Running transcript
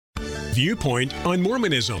Viewpoint on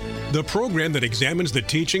Mormonism, the program that examines the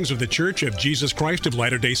teachings of the Church of Jesus Christ of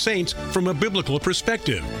Latter-day Saints from a biblical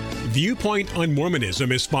perspective. Viewpoint on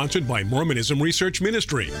Mormonism is sponsored by Mormonism Research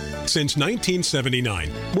Ministry. Since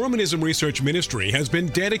 1979, Mormonism Research Ministry has been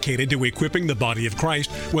dedicated to equipping the body of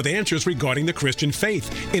Christ with answers regarding the Christian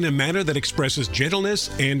faith in a manner that expresses gentleness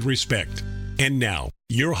and respect. And now,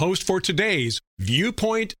 your host for today's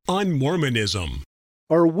Viewpoint on Mormonism.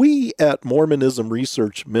 Are we at Mormonism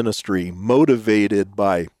Research Ministry motivated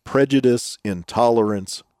by prejudice,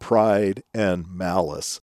 intolerance, pride, and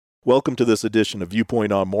malice? Welcome to this edition of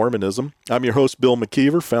Viewpoint on Mormonism. I'm your host, Bill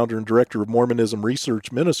McKeever, founder and director of Mormonism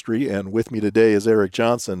Research Ministry, and with me today is Eric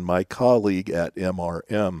Johnson, my colleague at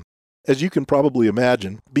MRM. As you can probably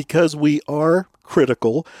imagine, because we are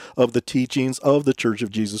critical of the teachings of the Church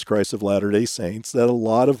of Jesus Christ of Latter-day Saints, that a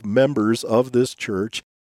lot of members of this church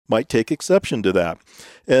might take exception to that.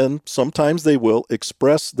 And sometimes they will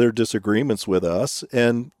express their disagreements with us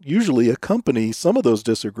and usually accompany some of those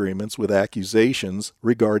disagreements with accusations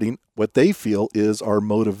regarding what they feel is our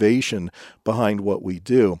motivation behind what we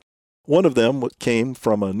do. One of them came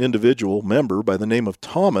from an individual member by the name of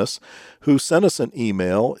Thomas, who sent us an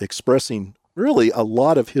email expressing really a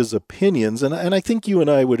lot of his opinions. And I think you and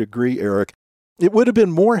I would agree, Eric, it would have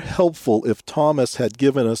been more helpful if Thomas had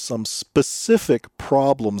given us some specific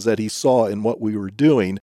problems that he saw in what we were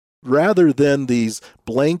doing, rather than these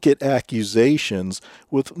blanket accusations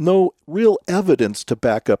with no real evidence to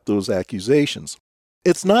back up those accusations.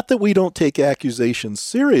 It's not that we don't take accusations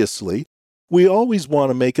seriously. We always want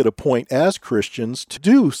to make it a point as Christians to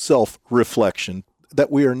do self-reflection, that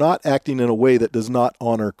we are not acting in a way that does not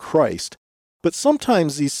honor Christ. But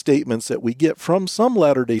sometimes these statements that we get from some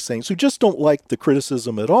Latter-day Saints who just don't like the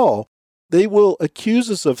criticism at all, they will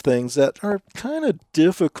accuse us of things that are kind of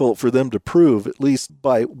difficult for them to prove, at least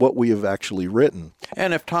by what we have actually written.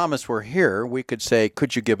 And if Thomas were here, we could say,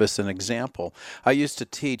 could you give us an example? I used to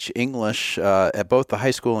teach English at both the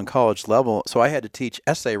high school and college level, so I had to teach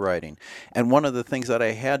essay writing. And one of the things that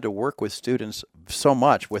I had to work with students so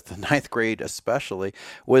much, with the ninth grade especially,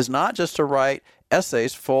 was not just to write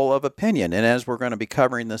essays full of opinion. And as we're going to be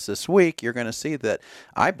covering this week, you're going to see that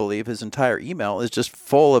I believe his entire email is just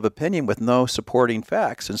full of opinion with no supporting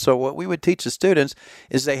facts. And so what we would teach the students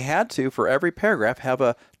is they had to, for every paragraph, have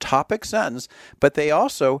a topic sentence, but they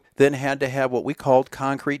also then had to have what we called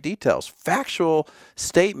concrete details, factual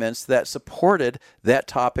statements that supported that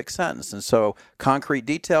topic sentence. And so concrete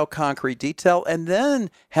detail, and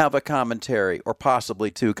then have a commentary or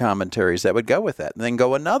possibly two commentaries that would go with that. And then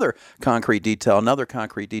go another concrete detail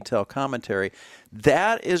commentary.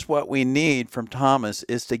 That is what we need from Thomas,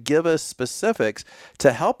 is to give us specifics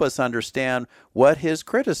to help us understand what his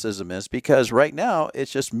criticism is, because right now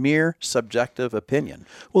it's just mere subjective opinion.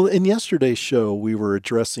 Well, in yesterday's show, we were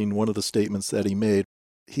addressing one of the statements that he made.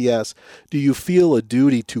 He asked, do you feel a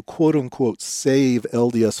duty to quote-unquote save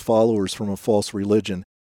LDS followers from a false religion?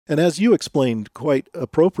 And as you explained quite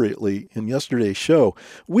appropriately in yesterday's show,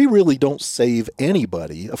 we really don't save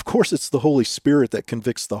anybody. Of course, it's the Holy Spirit that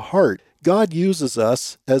convicts the heart. God uses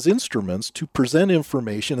us as instruments to present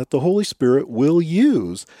information that the Holy Spirit will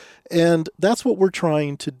use. And that's what we're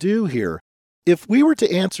trying to do here. If we were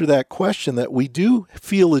to answer that question, that we do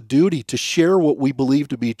feel a duty to share what we believe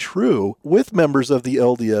to be true with members of the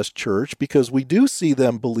LDS Church, because we do see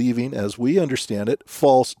them believing, as we understand it,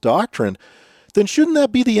 false doctrine, then shouldn't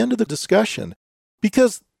that be the end of the discussion?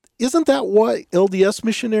 Because isn't that what LDS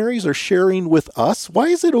missionaries are sharing with us? Why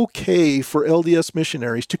is it okay for LDS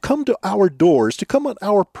missionaries to come to our doors, to come on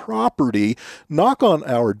our property, knock on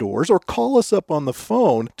our doors, or call us up on the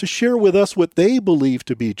phone to share with us what they believe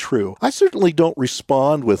to be true? I certainly don't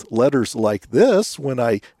respond with letters like this when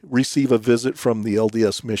I receive a visit from the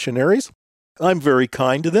LDS missionaries. I'm very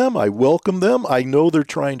kind to them. I welcome them. I know they're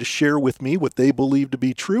trying to share with me what they believe to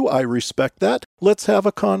be true. I respect that. Let's have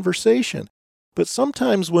a conversation. But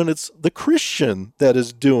sometimes when it's the Christian that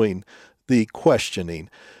is doing the questioning,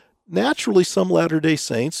 naturally some Latter-day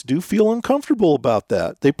Saints do feel uncomfortable about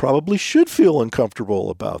that. They probably should feel uncomfortable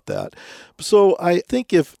about that. So I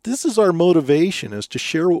think if this is our motivation, is to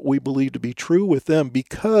share what we believe to be true with them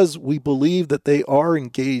because we believe that they are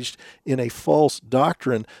engaged in a false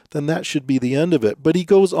doctrine, then that should be the end of it. But he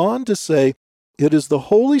goes on to say, it is the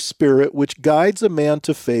Holy Spirit which guides a man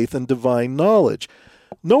to faith and divine knowledge.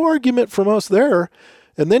 No argument from us there.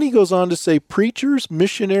 And then he goes on to say, preachers,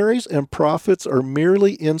 missionaries, and prophets are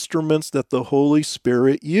merely instruments that the Holy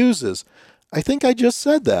Spirit uses. I think I just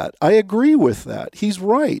said that. I agree with that. He's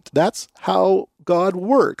right. That's how God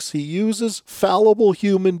works. He uses fallible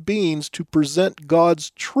human beings to present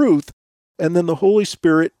God's truth, and then the Holy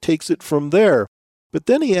Spirit takes it from there. But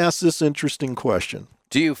then he asks this interesting question.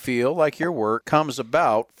 Do you feel like your work comes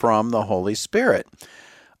about from the Holy Spirit?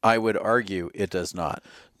 I would argue it does not.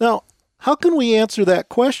 Now, how can we answer that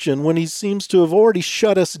question when he seems to have already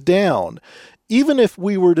shut us down? Even if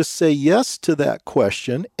we were to say yes to that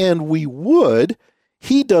question, and we would,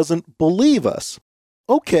 he doesn't believe us.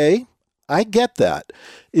 Okay, I get that.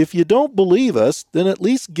 If you don't believe us, then at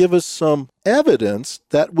least give us some evidence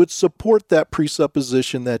that would support that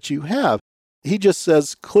presupposition that you have. He just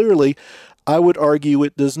says clearly, I would argue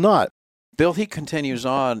it does not. Bill, he continues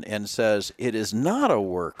on and says, it is not a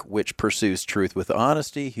work which pursues truth with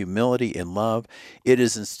honesty, humility, and love. It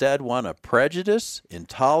is instead one of prejudice,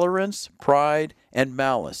 intolerance, pride, and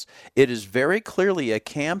malice. It is very clearly a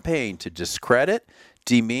campaign to discredit,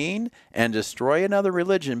 demean, and destroy another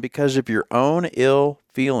religion because of your own ill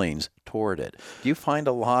feelings toward it. Do you find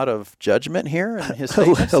a lot of judgment here in his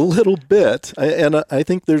statements? A little bit. And I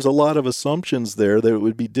think there's a lot of assumptions there that it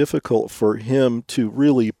would be difficult for him to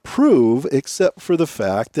really prove, except for the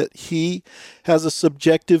fact that he has a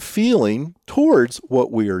subjective feeling towards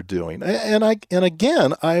what we are doing. And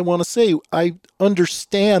again, I want to say I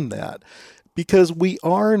understand that, because we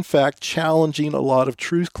are, in fact, challenging a lot of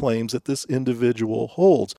truth claims that this individual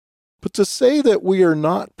holds. But to say that we are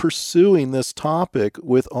not pursuing this topic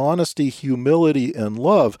with honesty, humility, and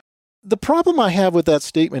love, the problem I have with that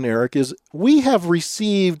statement, Eric, is we have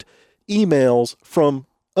received emails from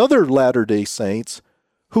other Latter-day Saints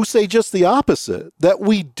who say just the opposite, that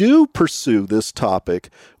we do pursue this topic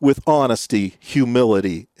with honesty,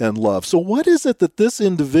 humility, and love. So what is it that this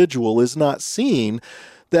individual is not seeing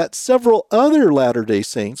that several other Latter-day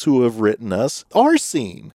Saints who have written us are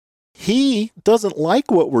seeing? He doesn't like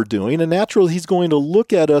what we're doing, and naturally he's going to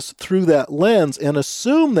look at us through that lens and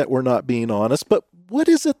assume that we're not being honest. But what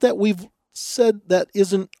is it that we've said that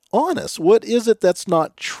isn't honest? What is it that's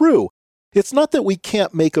not true? It's not that we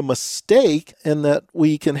can't make a mistake and that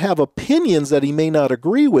we can have opinions that he may not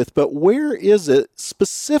agree with, but where is it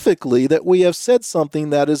specifically that we have said something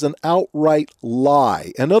that is an outright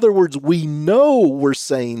lie? In other words, we know we're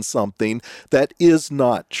saying something that is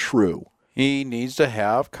not true. He needs to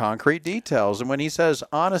have concrete details. And when he says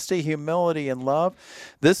honesty, humility, and love,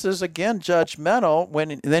 this is, again,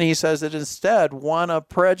 judgmental. Then he says it instead, one of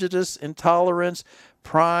prejudice, intolerance,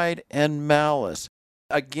 pride, and malice.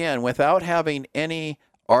 Again, without having any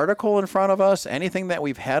article in front of us, anything that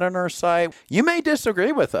we've had on our site, you may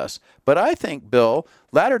disagree with us. But I think, Bill,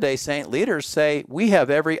 Latter-day Saint leaders say we have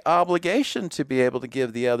every obligation to be able to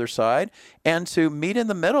give the other side and to meet in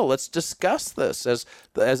the middle. Let's discuss this. As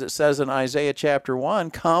it says in Isaiah chapter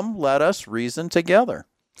 1, come, let us reason together.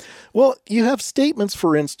 Well, you have statements,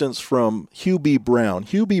 for instance, from Hugh B. Brown.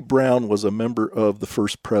 Hugh B. Brown was a member of the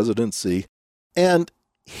First Presidency, and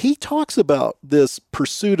he talks about this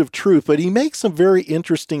pursuit of truth, but he makes some very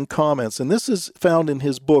interesting comments. And this is found in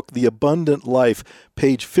his book, The Abundant Life,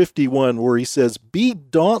 page 51, where he says, be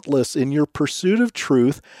dauntless in your pursuit of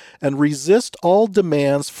truth and resist all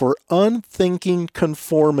demands for unthinking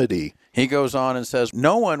conformity. He goes on and says,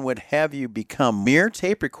 no one would have you become mere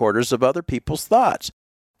tape recorders of other people's thoughts.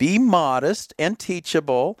 Be modest and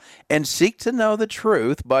teachable and seek to know the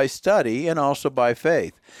truth by study and also by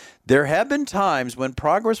faith. There have been times when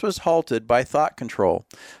progress was halted by thought control.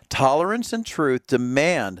 Tolerance and truth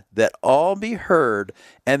demand that all be heard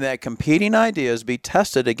and that competing ideas be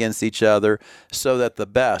tested against each other so that the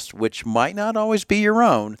best, which might not always be your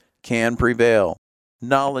own, can prevail.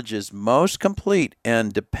 Knowledge is most complete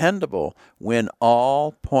and dependable when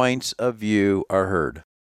all points of view are heard.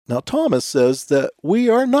 Now, Thomas says that we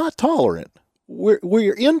are not tolerant.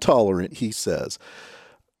 We're intolerant, he says.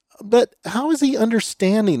 But how is he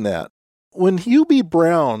understanding that? When Hugh B.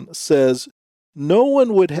 Brown says, no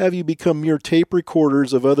one would have you become mere tape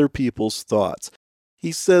recorders of other people's thoughts,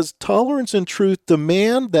 he says tolerance and truth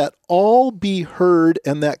demand that all be heard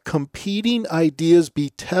and that competing ideas be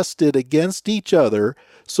tested against each other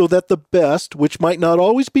so that the best, which might not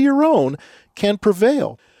always be your own, can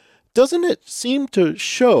prevail. Doesn't it seem to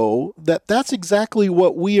show that that's exactly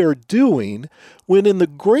what we are doing when in the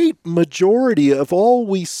great majority of all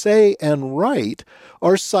we say and write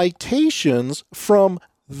are citations from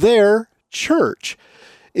their church?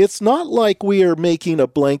 It's not like we are making a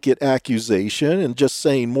blanket accusation and just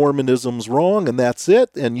saying Mormonism's wrong and that's it,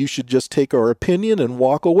 and you should just take our opinion and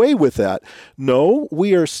walk away with that. No,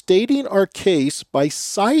 we are stating our case by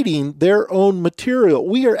citing their own material.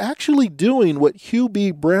 We are actually doing what Hugh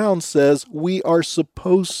B. Brown says we are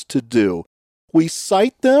supposed to do. We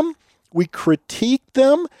cite them, we critique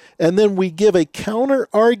them, and then we give a counter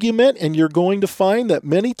argument, and you're going to find that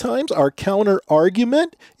many times our counter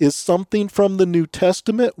argument is something from the New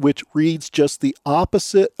Testament which reads just the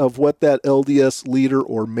opposite of what that LDS leader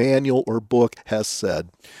or manual or book has said.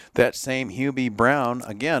 That same Hugh B. Brown,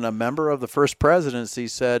 again, a member of the First Presidency,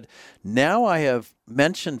 said, "Now I have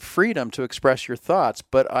mentioned freedom to express your thoughts,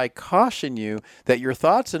 but I caution you that your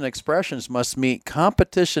thoughts and expressions must meet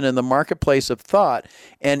competition in the marketplace of thought,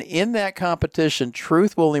 and in that competition,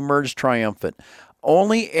 truth will emerge triumphant.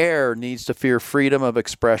 Only error needs to fear freedom of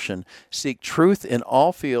expression. Seek truth in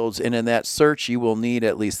all fields, and in that search you will need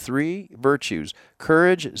at least 3 virtues: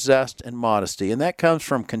 courage, zest, and modesty." And that comes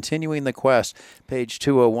from Continuing the Quest, page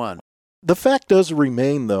 201. The fact does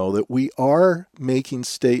remain, though, that we are making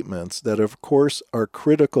statements that, of course, are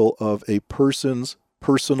critical of a person's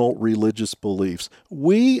personal religious beliefs.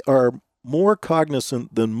 We are more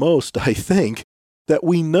cognizant than most, I think, that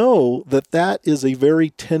we know that that is a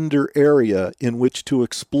very tender area in which to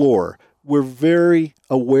explore. We're very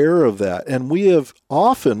aware of that. And we have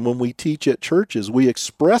often, when we teach at churches, we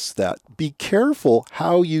express that. Be careful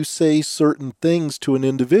how you say certain things to an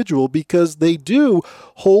individual because they do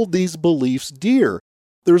hold these beliefs dear.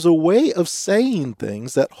 There's a way of saying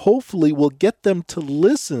things that hopefully will get them to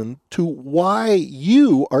listen to why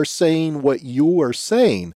you are saying what you are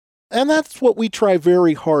saying. And that's what we try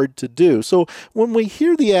very hard to do. So when we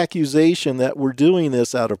hear the accusation that we're doing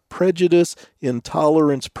this out of prejudice,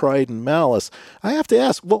 intolerance, pride, and malice, I have to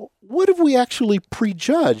ask, well, what have we actually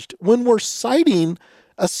prejudged when we're citing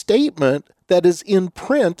a statement that is in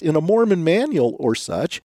print in a Mormon manual or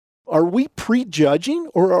such? Are we prejudging,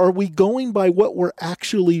 or are we going by what we're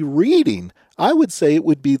actually reading? I would say it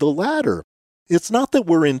would be the latter. It's not that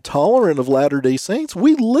we're intolerant of Latter-day Saints.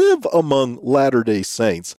 We live among Latter-day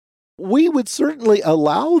Saints. We would certainly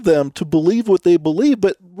allow them to believe what they believe,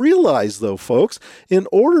 but realize, though, folks, in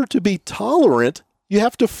order to be tolerant, you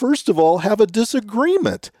have to first of all have a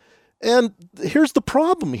disagreement. And here's the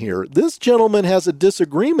problem here. This gentleman has a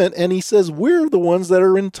disagreement, and he says we're the ones that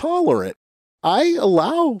are intolerant. I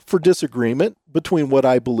allow for disagreement between what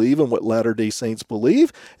I believe and what Latter-day Saints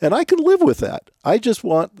believe, and I can live with that. I just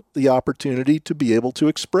want the opportunity to be able to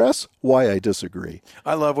express why I disagree.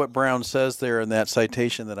 I love what Brown says there in that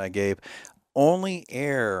citation that I gave. Only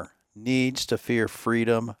error needs to fear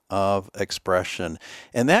freedom of expression.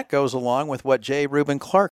 And that goes along with what J. Reuben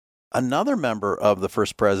Clark, another member of the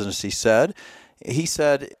First Presidency, said. He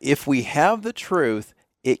said, if we have the truth,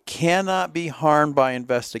 it cannot be harmed by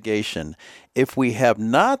investigation. If we have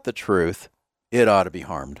not the truth, it ought to be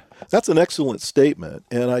harmed. That's an excellent statement,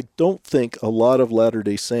 and I don't think a lot of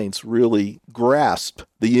Latter-day Saints really grasp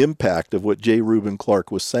the impact of what J. Reuben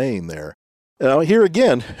Clark was saying there. Now, here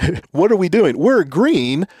again, what are we doing? We're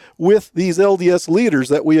agreeing with these LDS leaders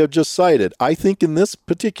that we have just cited. I think in this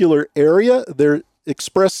particular area, they're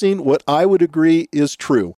expressing what I would agree is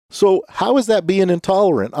true. So how is that being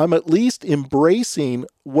intolerant? I'm at least embracing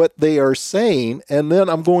what they are saying, and then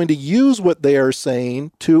I'm going to use what they are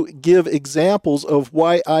saying to give examples of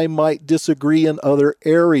why I might disagree in other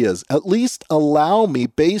areas. At least allow me,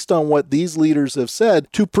 based on what these leaders have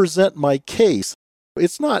said, to present my case.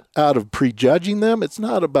 It's not out of prejudging them. It's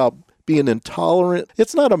not about being intolerant.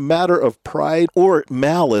 It's not a matter of pride or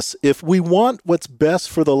malice. If we want what's best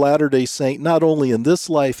for the Latter-day Saint, not only in this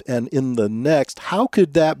life and in the next, how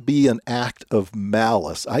could that be an act of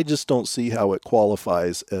malice? I just don't see how it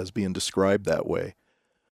qualifies as being described that way.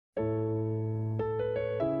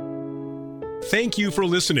 Thank you for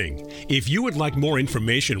listening. If you would like more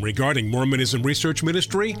information regarding Mormonism Research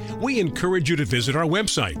Ministry, we encourage you to visit our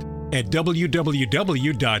website at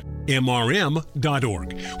www.mrm.org,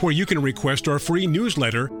 where you can request our free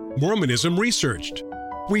newsletter, Mormonism Researched.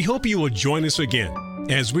 We hope you will join us again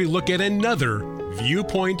as we look at another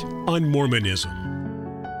viewpoint on Mormonism.